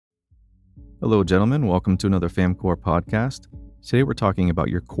Hello, gentlemen. Welcome to another FamCore podcast. Today we're talking about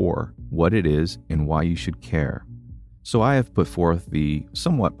your core, what it is, and why you should care. So I have put forth the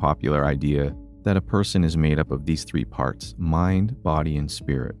somewhat popular idea that a person is made up of these three parts: mind, body, and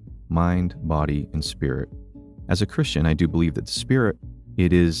spirit. Mind, body, and spirit. As a Christian, I do believe that the spirit,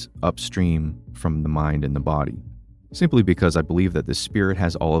 it is upstream from the mind and the body, simply because I believe that the spirit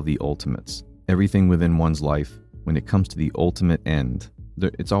has all of the ultimates. Everything within one's life, when it comes to the ultimate end,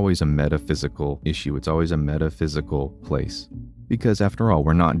 it's always a metaphysical issue. It's always a metaphysical place. Because after all,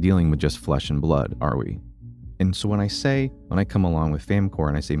 we're not dealing with just flesh and blood, are we? And so when I come along with FamCore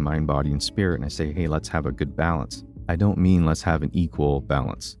and I say mind, body, and spirit, and I say, hey, let's have a good balance, I don't mean let's have an equal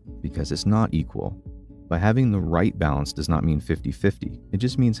balance, because it's not equal. By having the right balance does not mean 50-50. It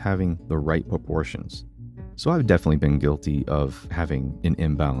just means having the right proportions. So I've definitely been guilty of having an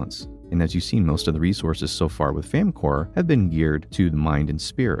imbalance. And as you've seen, most of the resources so far with FamCore have been geared to the mind and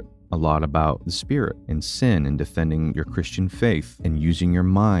spirit. A lot about the spirit and sin and defending your Christian faith and using your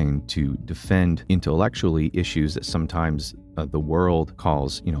mind to defend intellectually issues that sometimes the world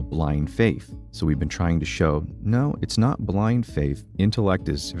calls, blind faith. So we've been trying to show, no, it's not blind faith. Intellect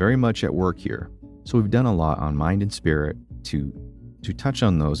is very much at work here. So we've done a lot on mind and spirit to touch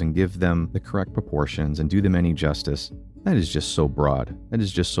on those and give them the correct proportions and do them any justice. That is just so broad.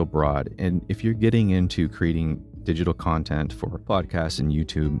 And if you're getting into creating digital content for podcasts and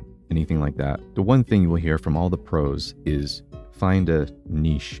YouTube, anything like that, the one thing you will hear from all the pros is find a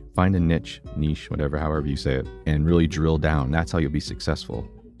niche, however you say it, and really drill down. That's how you'll be successful.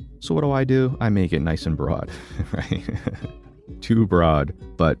 So what do? I make it nice and broad, right? Too broad,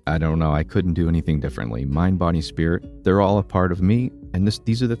 but I don't know. I couldn't do anything differently. Mind, body, spirit, they're all a part of me. And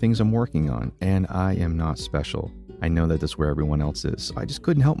these are the things I'm working on. And I am not special. I know that that's where everyone else is. I just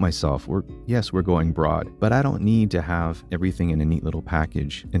couldn't help myself. We're going broad, but I don't need to have everything in a neat little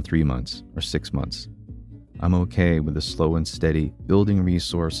package in 3 months or 6 months. I'm okay with the slow and steady, building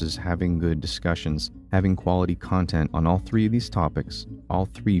resources, having good discussions, having quality content on all three of these topics, all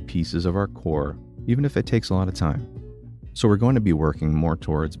three pieces of our core, even if it takes a lot of time. So we're going to be working more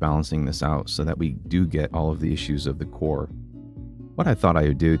towards balancing this out so that we do get all of the issues of the core. What I thought I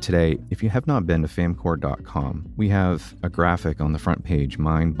would do today, if you have not been to famcore.com, we have a graphic on the front page,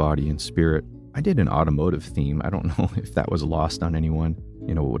 mind, body, and spirit. I did an automotive theme. I don't know if that was lost on anyone.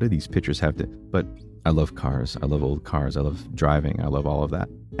 What do these pictures have to... But I love cars. I love old cars. I love driving. I love all of that.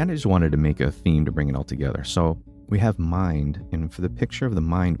 And I just wanted to make a theme to bring it all together. So we have mind, and for the picture of the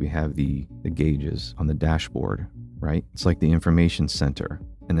mind, we have the gauges on the dashboard, right? It's like the information center.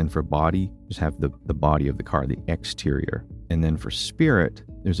 And then for body, just have the body of the car, the exterior. And then for spirit,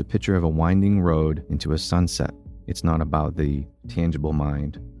 there's a picture of a winding road into a sunset. It's not about the tangible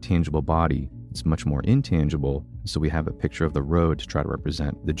mind, tangible body. It's much more intangible. So we have a picture of the road to try to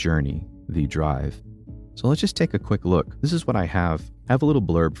represent the journey, the drive. So let's just take a quick look. This is what I have. I have a little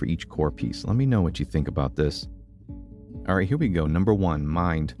blurb for each core piece. Let me know what you think about this. All right, here we go. Number 1,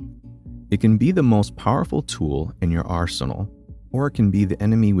 mind. It can be the most powerful tool in your arsenal, or it can be the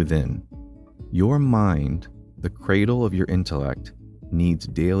enemy within. Your mind, the cradle of your intellect, needs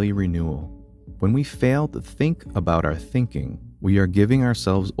daily renewal. When we fail to think about our thinking, we are giving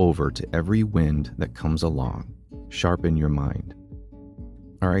ourselves over to every wind that comes along. Sharpen your mind.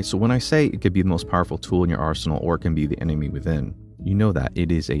 All right, so when I say it could be the most powerful tool in your arsenal or it can be the enemy within, you know that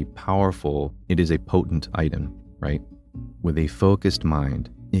it is a potent item, right? With a focused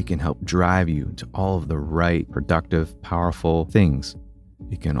mind, it can help drive you to all of the right, productive, powerful things.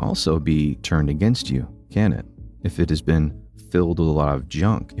 It can also be turned against you, can it? If it has been filled with a lot of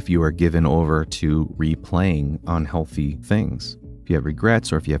junk, if you are given over to replaying unhealthy things, if you have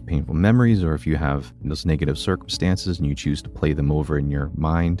regrets or if you have painful memories or if you have those negative circumstances and you choose to play them over in your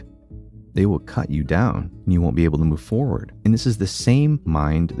mind, they will cut you down and you won't be able to move forward. And this is the same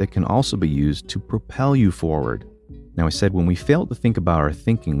mind that can also be used to propel you forward. Now I said when we fail to think about our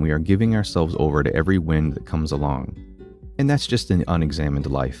thinking, we are giving ourselves over to every wind that comes along. And that's just an unexamined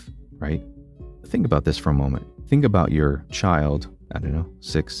life, right? Think about this for a moment. Think about your child,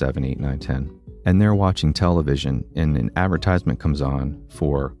 6, 7, 8, 9, 10, and they're watching television and an advertisement comes on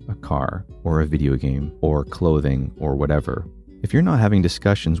for a car or a video game or clothing or whatever. If you're not having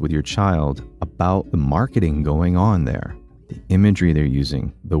discussions with your child about the marketing going on there, the imagery they're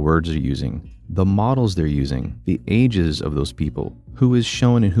using, the words they're using, the models they're using, the ages of those people, who is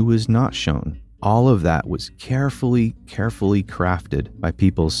shown and who is not shown, all of that was carefully crafted by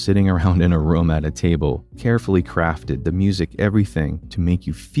people sitting around in a room at a table, carefully crafted, the music, everything, to make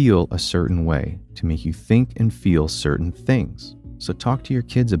you feel a certain way, to make you think and feel certain things. So talk to your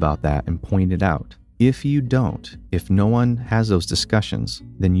kids about that and point it out. If you don't, if no one has those discussions,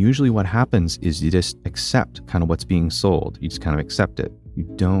 then usually what happens is you just accept kind of what's being sold. You just kind of accept it. You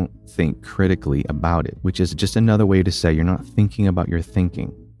don't think critically about it, which is just another way to say you're not thinking about your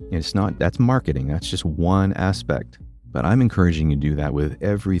thinking. It's not, that's marketing. That's just one aspect. But I'm encouraging you to do that with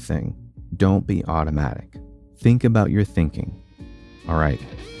everything. Don't be automatic. Think about your thinking. All right,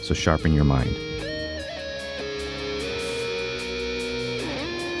 so sharpen your mind.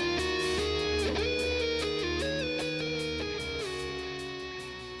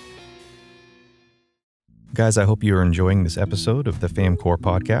 Guys, I hope you are enjoying this episode of the FamCore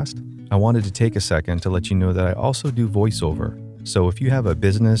podcast. I wanted to take a second to let you know that I also do voiceover. So if you have a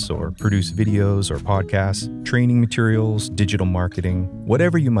business or produce videos or podcasts, training materials, digital marketing,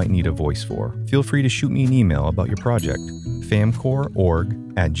 whatever you might need a voice for, feel free to shoot me an email about your project,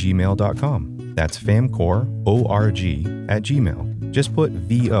 famcoreorg@gmail.com. That's famcoreorg@gmail. Just put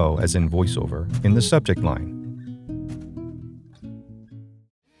VO as in voiceover in the subject line.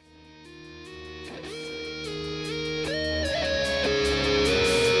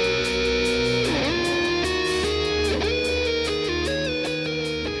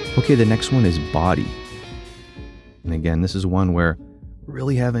 Okay, the next one is body. And again, this is one where we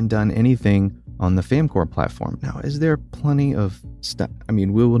really haven't done anything on the FamCore platform. Now, is there plenty of stuff? I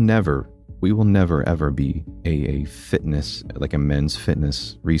mean, we will never ever be a fitness, like a men's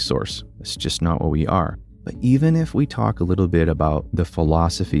fitness resource. It's just not what we are. But even if we talk a little bit about the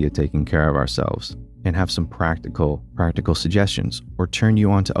philosophy of taking care of ourselves and have some practical suggestions, or turn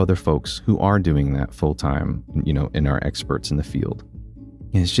you on to other folks who are doing that full time, and are experts in the field.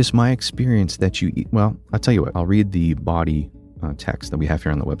 And it's just my experience that well, I'll tell you what, I'll read the body text that we have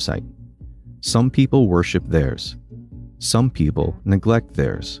here on the website. Some people worship theirs. Some people neglect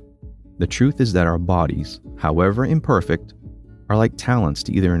theirs. The truth is that our bodies, however imperfect, are like talents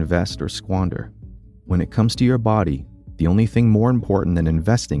to either invest or squander. When it comes to your body, the only thing more important than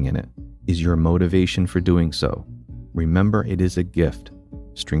investing in it is your motivation for doing so. Remember, it is a gift.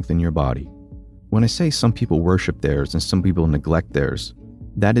 Strengthen your body. When I say some people worship theirs and some people neglect theirs,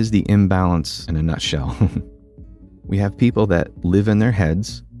 that is the imbalance in a nutshell. We have people that live in their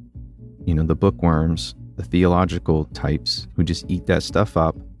heads, the bookworms, the theological types who just eat that stuff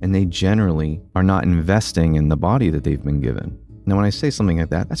up, and they generally are not investing in the body that they've been given. Now, when I say something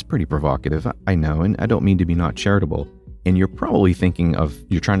like that, that's pretty provocative, I know, and I don't mean to be not charitable. And you're probably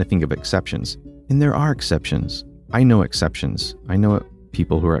you're trying to think of exceptions. And there are exceptions. I know exceptions. I know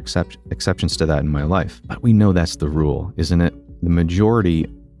people who are exceptions to that in my life. But we know that's the rule, isn't it? The majority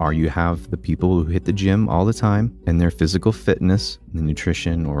are you have the people who hit the gym all the time and their physical fitness, the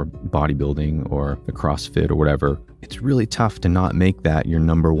nutrition or bodybuilding or the CrossFit or whatever. It's really tough to not make that your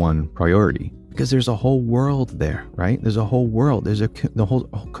number one priority because there's a whole world there, right? There's a whole world. There's the whole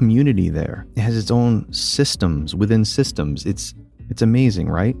community there. It has its own systems within systems. It's amazing,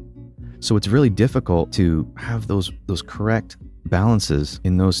 right? So it's really difficult to have those correct balances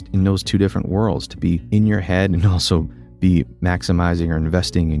in those two different worlds, to be in your head and also be maximizing or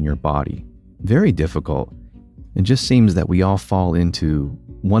investing in your body. Very difficult. It just seems that we all fall into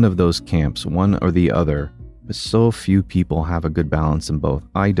one of those camps, one or the other, but so few people have a good balance in both.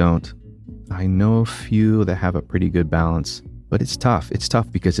 I don't. I know a few that have a pretty good balance, but it's tough. It's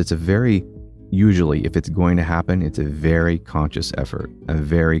tough because usually if it's going to happen, it's a very conscious effort, And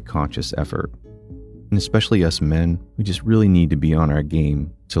especially us men, we just really need to be on our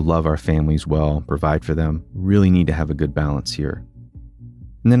game to love our families well, provide for them. Really need to have a good balance here.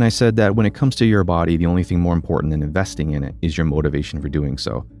 And then I said that when it comes to your body, the only thing more important than investing in it is your motivation for doing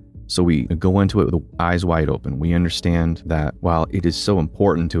so. So we go into it with eyes wide open. We understand that while it is so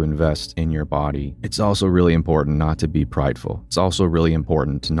important to invest in your body, it's also really important not to be prideful. It's also really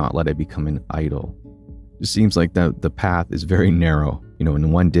important to not let it become an idol. It seems like the path is very narrow.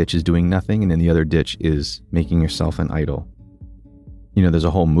 In one ditch is doing nothing, and in the other ditch is making yourself an idol. There's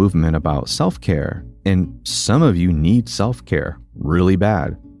a whole movement about self-care, and some of you need self-care really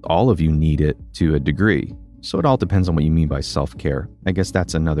bad. All of you need it to a degree. So it all depends on what you mean by self-care. I guess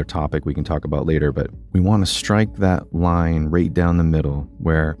that's another topic we can talk about later, but we want to strike that line right down the middle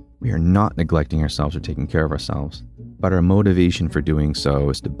where we are not neglecting ourselves or taking care of ourselves. But our motivation for doing so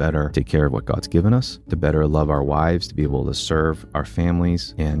is to better take care of what God's given us, to better love our wives, to be able to serve our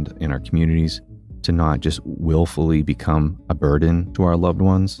families and in our communities, to not just willfully become a burden to our loved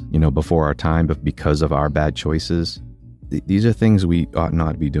ones, before our time, but because of our bad choices. These are things we ought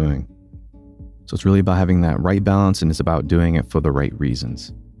not be doing. So it's really about having that right balance, and it's about doing it for the right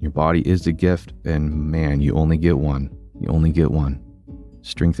reasons. Your body is a gift, and man, you only get one.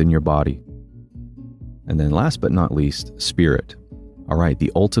 Strengthen your body. And then last but not least, spirit. All right,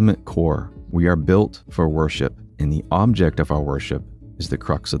 the ultimate core, We are built for worship, and the object of our worship is the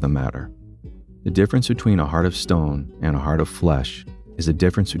crux of the matter. The difference between a heart of stone and a heart of flesh is the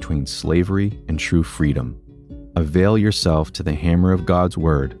difference between slavery and true freedom. Avail yourself to the hammer of God's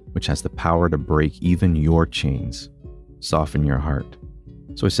word, which has the power to break even your chains. Soften your heart.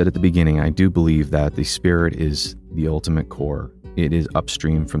 So I said at the beginning, I do believe that the Spirit is the ultimate core. It is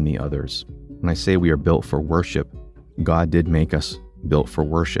upstream from the others. When I say we are built for worship, God did make us built for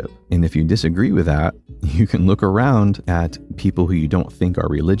worship. And if you disagree with that, you can look around at people who you don't think are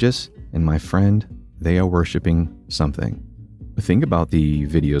religious, and my friend, they are worshiping something. Think about the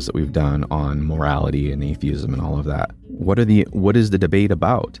videos that we've done on morality and atheism and all of that. What is the debate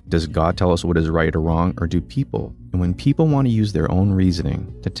about? Does God tell us what is right or wrong, or do people? And when people want to use their own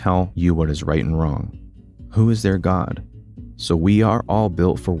reasoning to tell you what is right and wrong, who is their God? So we are all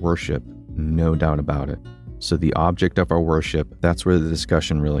built for worship, no doubt about it. So the object of our worship, that's where the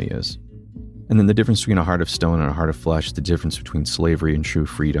discussion really is. And then the difference between a heart of stone and a heart of flesh, the difference between slavery and true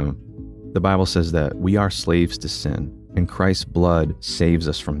freedom. The Bible says that we are slaves to sin, and Christ's blood saves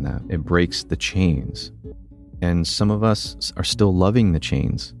us from that. It breaks the chains. And some of us are still loving the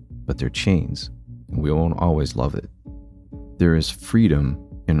chains, but they're chains, and we won't always love it. There is freedom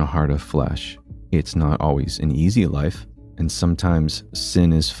in a heart of flesh. It's not always an easy life, and sometimes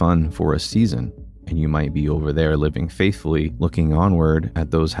sin is fun for a season, and you might be over there living faithfully, looking onward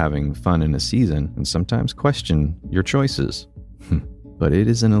at those having fun in a season, and sometimes question your choices. But it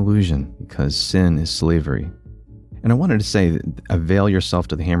is an illusion, because sin is slavery. And I wanted to say, avail yourself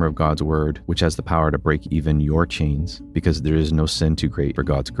to the hammer of God's word, which has the power to break even your chains, because there is no sin too great for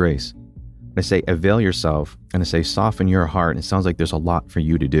God's grace. When I say avail yourself, and I say soften your heart, it sounds like there's a lot for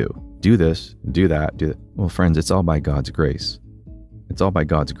you to do. Do this, do that, do that. Well, friends, it's all by God's grace. It's all by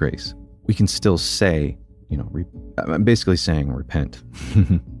God's grace. We can still say, I'm basically saying repent.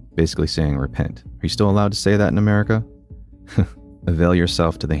 Basically saying repent. Are you still allowed to say that in America? Avail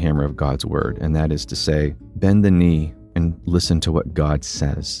yourself to the hammer of God's word, and that is to say, bend the knee and listen to what God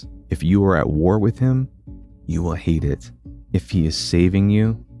says. If you are at war with him, you will hate it. If he is saving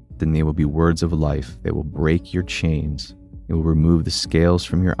you, then they will be words of life. They will break your chains. It will remove the scales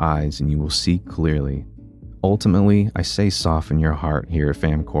from your eyes, and you will see clearly. Ultimately, I say soften your heart here at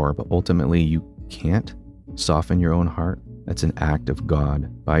FamCore, but ultimately you can't soften your own heart. That's an act of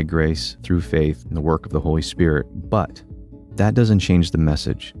God, by grace, through faith, and the work of the Holy Spirit. But that doesn't change the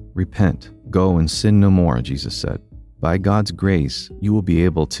message. Repent, go and sin no more, Jesus said. By God's grace, you will be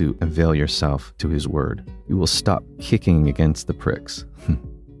able to avail yourself to his word. You will stop kicking against the pricks.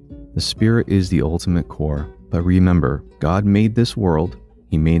 The Spirit is the ultimate core. But remember, God made this world.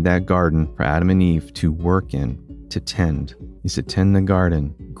 He made that garden for Adam and Eve to work in, to tend. He said, tend the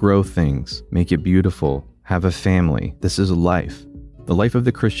garden, grow things, make it beautiful, have a family. This is life. The life of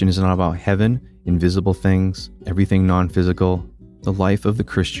the Christian is not about heaven, invisible things, everything non-physical. The life of the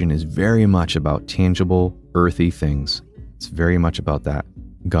Christian is very much about tangible, earthy things. It's very much about that.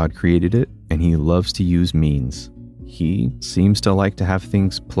 God created it, and he loves to use means. He seems to like to have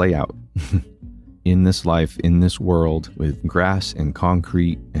things play out. In this life, in this world, with grass and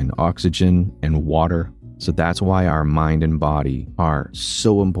concrete and oxygen and water. So that's why our mind and body are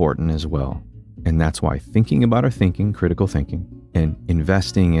so important as well. And that's why thinking about our thinking, critical thinking, and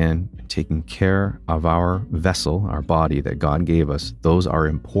investing in and taking care of our vessel, our body that God gave us, those are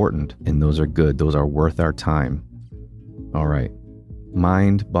important and those are good. Those are worth our time. All right.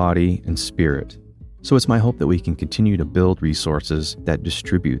 Mind, body, and spirit. So it's my hope that we can continue to build resources that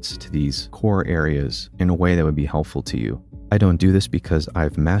distributes to these core areas in a way that would be helpful to you. I don't do this because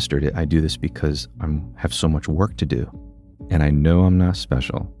I've mastered it. I do this because I have so much work to do. And I know I'm not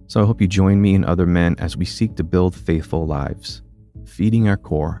special. So I hope you join me and other men as we seek to build faithful lives, feeding our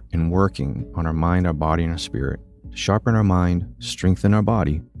core and working on our mind, our body, and our spirit, to sharpen our mind, strengthen our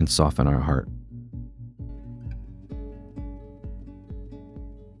body, and soften our heart.